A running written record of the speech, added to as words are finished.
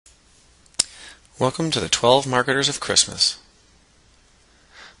Welcome to the 12 Marketers of Christmas.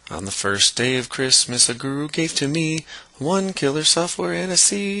 On the first day of Christmas, a guru gave to me one killer software and a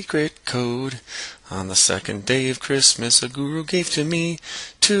secret code. On the second day of Christmas, a guru gave to me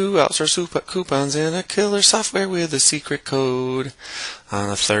 2 outsource coupons and a killer software with a secret code. On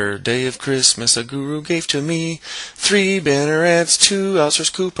the third day of Christmas, a guru gave to me 3 banner ads, 2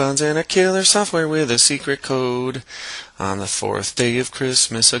 outsource coupons and a killer software with a secret code. On the fourth day of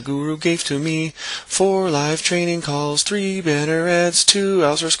Christmas, a guru gave to me 4 live training calls, 3 banner ads, 2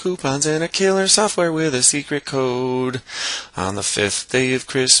 outsource coupons, and a killer software with a secret code. On the fifth day of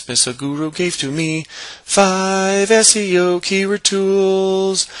Christmas, a guru gave to me 5 SEO keyword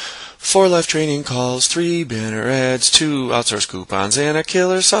tools, 4 live training calls, 3 banner ads, 2 outsource coupons, and a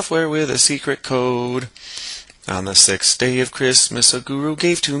killer software with a secret code. On the sixth day of Christmas, a guru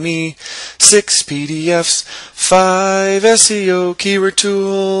gave to me 6 PDFs, 5 SEO keyword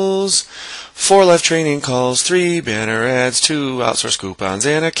tools, 4 live training calls, 3 banner ads, 2 outsource coupons,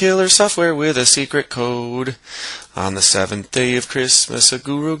 and a killer software with a secret code. On the seventh day of Christmas, a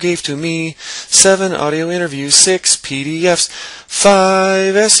guru gave to me 7 audio interviews, 6 PDFs,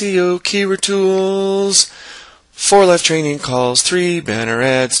 5 SEO keyword tools, 4 live training calls, 3 banner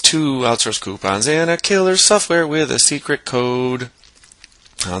ads, 2 outsource coupons, and a killer software with a secret code.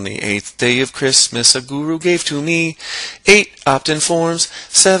 On the 8th day of Christmas, a guru gave to me 8 opt-in forms,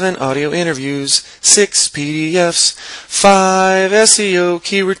 7 audio interviews, 6 PDFs, 5 SEO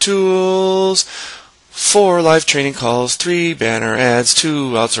keyword tools, 4 live training calls, 3 banner ads,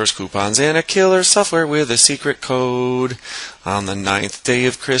 2 outsource coupons, and a killer software with a secret code. On the 9th day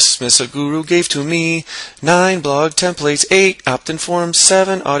of Christmas, a guru gave to me 9 blog templates, 8 opt-in forms,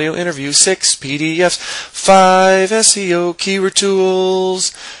 7 audio interviews, 6 PDFs, 5 SEO keyword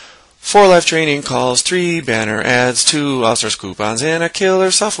tools, 4 live training calls, 3 banner ads, 2 outsource coupons, and a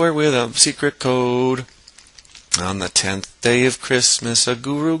killer software with a secret code. On the 10th day of Christmas, a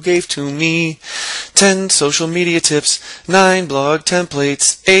guru gave to me 10 social media tips, 9 blog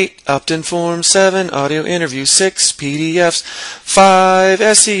templates, 8 opt-in forms, 7 audio interviews, 6 PDFs, 5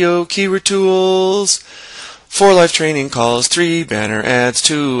 SEO keyword tools, 4 live training calls, 3 banner ads,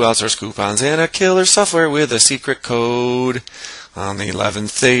 2 outsource coupons, and a killer software with a secret code. On the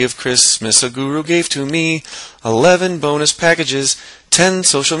 11th day of Christmas, a guru gave to me 11 bonus packages, 10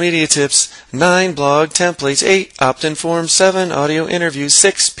 social media tips, 9 blog templates, 8 opt-in forms, 7 audio interviews,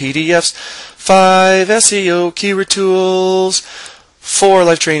 6 PDFs, 5 SEO keyword tools, 4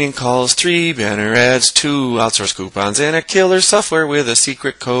 live training calls, 3 banner ads, 2 outsource coupons, and a killer software with a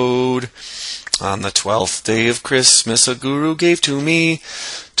secret code. On the 12th day of Christmas, a guru gave to me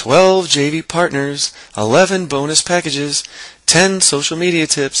 12 JV partners, 11 bonus packages, 10 social media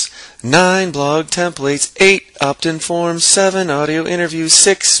tips, 9 blog templates, 8 opt-in forms, 7 audio interviews,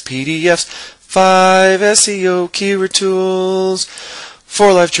 6 PDFs, 5 SEO keyword tools,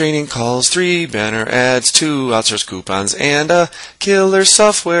 4 live training calls, 3 banner ads, 2 outsource coupons, and a killer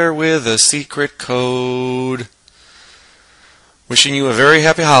software with a secret code. Wishing you a very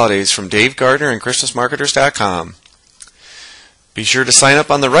happy holidays from Dave Gardner and ChristmasMarketers.com. Be sure to sign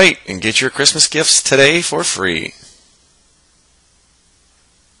up on the right and get your Christmas gifts today for free.